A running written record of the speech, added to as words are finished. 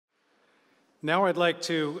Now I'd like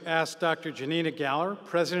to ask Dr. Janina R,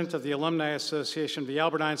 President of the Alumni Association of the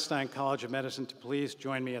Albert Einstein College of Medicine, to please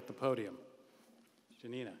join me at the podium.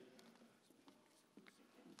 Janina.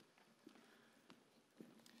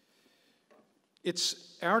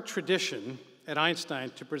 It's our tradition at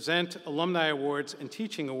Einstein to present alumni awards and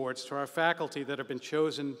teaching awards to our faculty that have been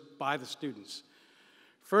chosen by the students.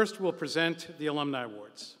 First, we'll present the Alumni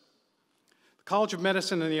Awards. The College of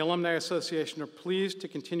Medicine and the Alumni Association are pleased to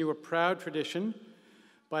continue a proud tradition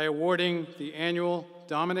by awarding the annual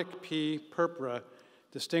Dominic P. Purpura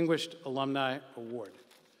Distinguished Alumni Award.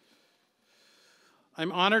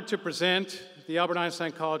 I'm honored to present the Albert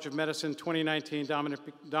Einstein College of Medicine 2019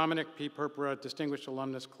 Dominic P. Purpura Distinguished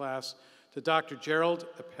Alumnus Class to Dr. Gerald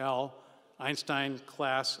Appel, Einstein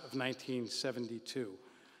Class of 1972.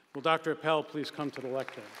 Will Dr. Appel please come to the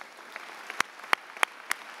lectern?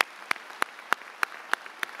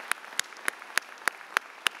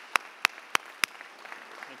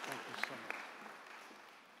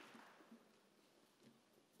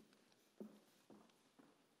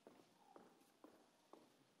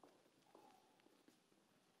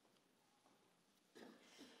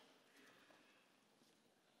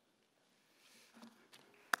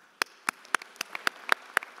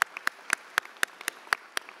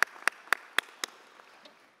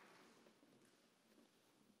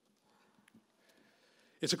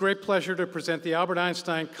 It's a great pleasure to present the Albert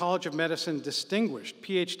Einstein College of Medicine Distinguished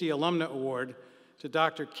PhD Alumna Award to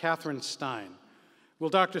Dr. Catherine Stein. Will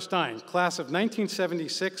Dr. Stein, class of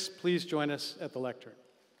 1976, please join us at the lectern?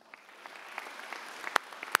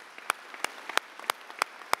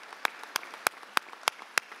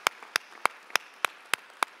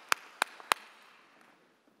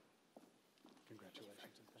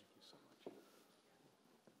 Congratulations and thank you so much.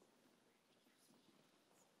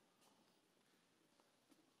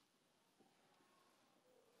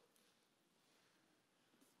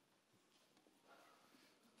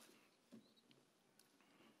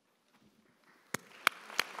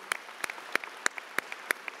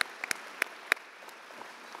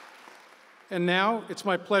 And now, it's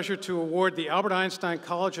my pleasure to award the Albert Einstein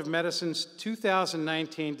College of Medicine's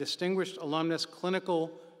 2019 Distinguished Alumnus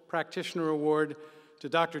Clinical Practitioner Award to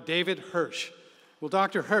Dr. David Hirsch. Will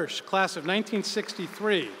Dr. Hirsch, class of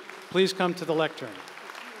 1963, please come to the lectern?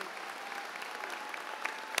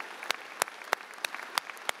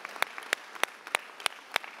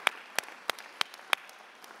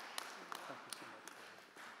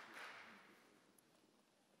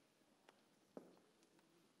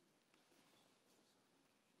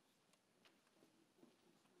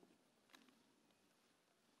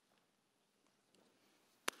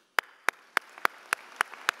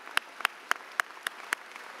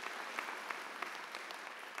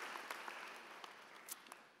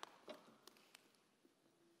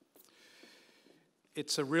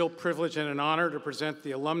 It's a real privilege and an honor to present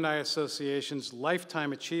the Alumni Association's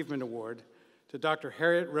Lifetime Achievement Award to Dr.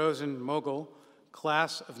 Harriet Rosen Mogul,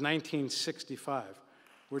 class of 1965.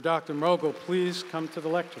 Will Dr. Mogul please come to the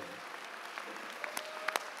lectern?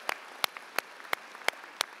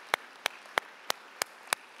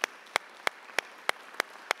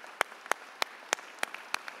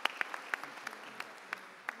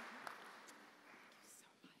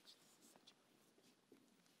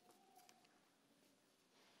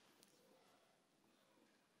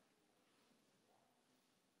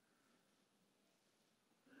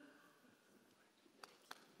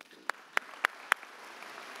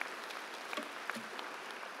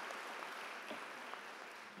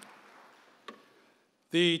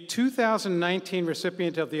 The 2019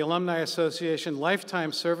 recipient of the Alumni Association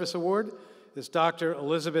Lifetime Service Award is Dr.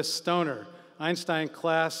 Elizabeth Stoner, Einstein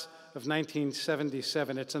Class of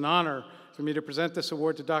 1977. It's an honor for me to present this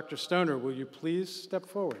award to Dr. Stoner. Will you please step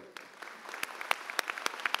forward?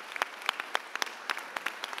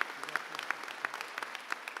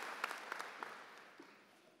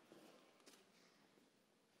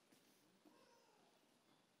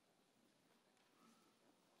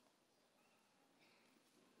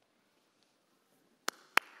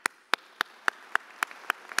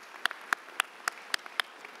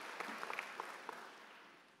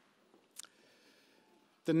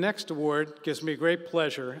 The next award gives me great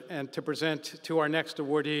pleasure and to present to our next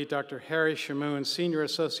awardee, Dr. Harry Shamoon, Senior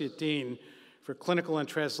Associate Dean for Clinical and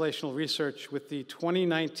Translational Research with the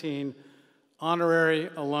 2019 Honorary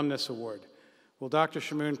Alumnus Award. Will Dr.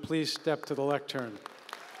 Shamoon please step to the lectern?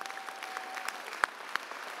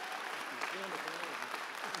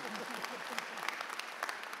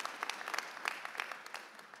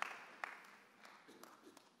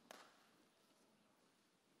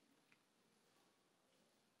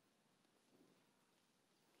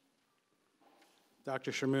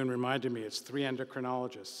 Dr. Shermoon reminded me it's 3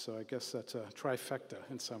 endocrinologists, so I guess that's a trifecta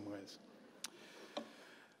in some ways.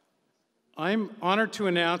 I'm honored to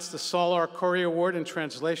announce the Saul R. Corey Award in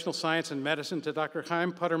Translational Science and Medicine to Dr.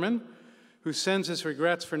 Chaim Putterman, who sends his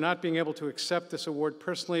regrets for not being able to accept this award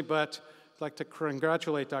personally, but I'd like to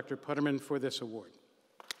congratulate Dr. Putterman for this award.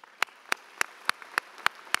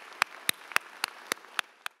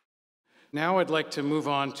 Now I'd like to move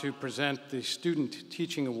on to present the Student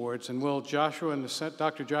Teaching Awards, and will Dr. Joshua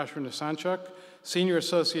Nosanchuk, Senior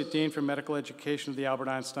Associate Dean for Medical Education of the Albert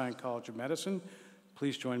Einstein College of Medicine,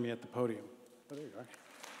 please join me at the podium. Oh, there you are.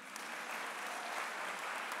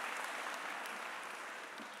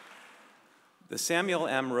 The Samuel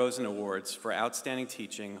M. Rosen Awards for Outstanding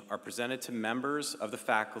Teaching are presented to members of the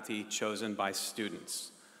faculty chosen by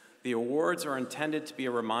students. The awards are intended to be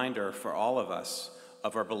a reminder for all of us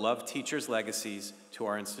of our beloved teachers' legacies to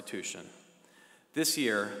our institution. This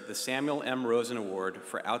year, the Samuel M. Rosen Award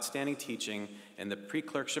for Outstanding Teaching in the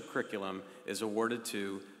Pre-Clerkship Curriculum is awarded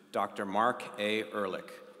to Dr. Mark A.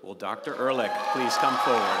 Ehrlich. Will Dr. Ehrlich please come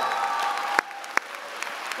forward?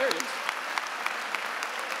 There he is.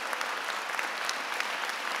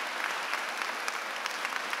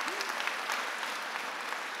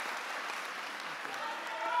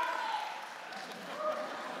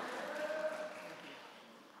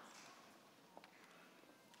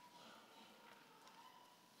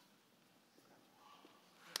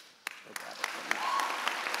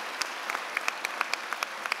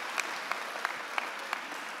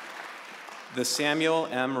 The Samuel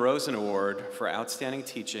M. Rosen Award for Outstanding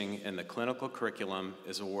Teaching in the Clinical Curriculum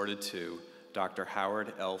is awarded to Dr.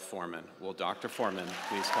 Howard L. Foreman. Will Dr. Foreman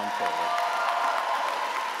please come forward?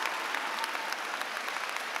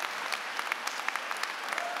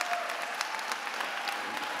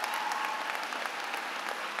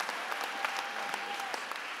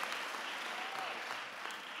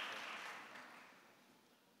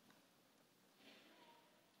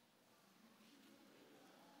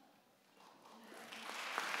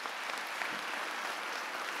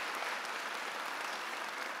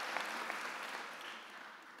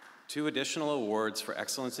 Two additional awards for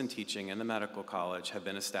excellence in teaching in the medical college have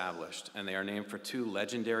been established, and they are named for two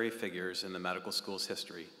legendary figures in the medical school's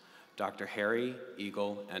history, Dr. Harry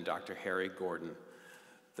Eagle and Dr. Harry Gordon.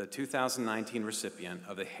 The 2019 recipient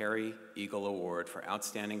of the Harry Eagle Award for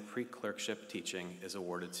Outstanding Pre-Clerkship Teaching is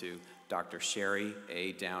awarded to Dr. Sherry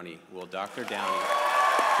A. Downey. Will Dr. Downey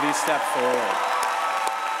please step forward?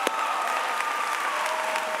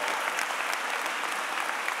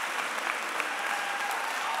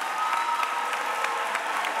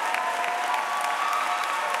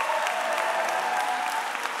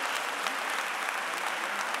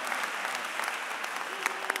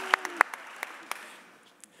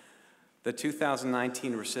 The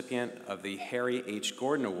 2019 recipient of the Harry H.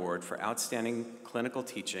 Gordon Award for Outstanding Clinical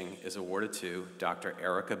Teaching is awarded to Dr.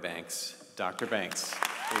 Erica Banks. Dr. Banks,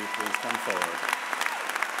 will you please come forward?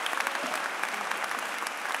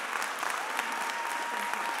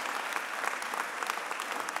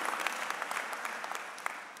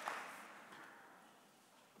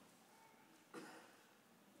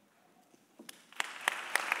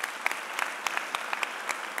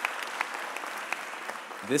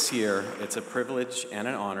 This year, it's a privilege and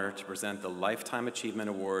an honor to present the Lifetime Achievement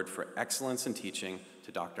Award for Excellence in Teaching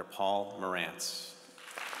to Dr. Paul Morantz.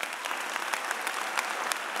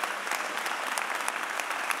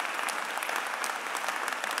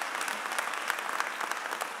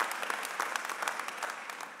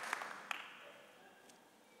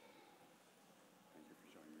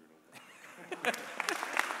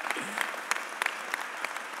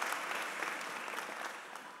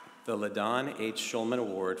 The Ladon H. Shulman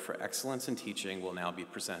Award for Excellence in Teaching will now be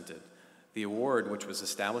presented. The award, which was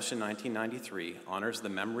established in 1993, honors the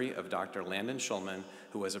memory of Dr. Landon Shulman,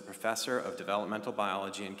 who was a professor of developmental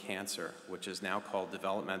biology and cancer, which is now called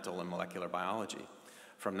developmental and molecular biology,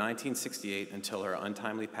 from 1968 until her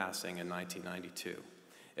untimely passing in 1992.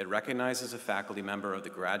 It recognizes a faculty member of the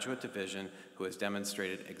graduate division who has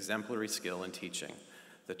demonstrated exemplary skill in teaching.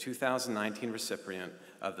 The 2019 recipient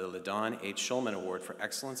of the Ladon H. Shulman Award for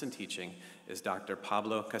Excellence in Teaching is Dr.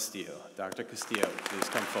 Pablo Castillo. Dr. Castillo, please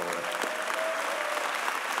come forward.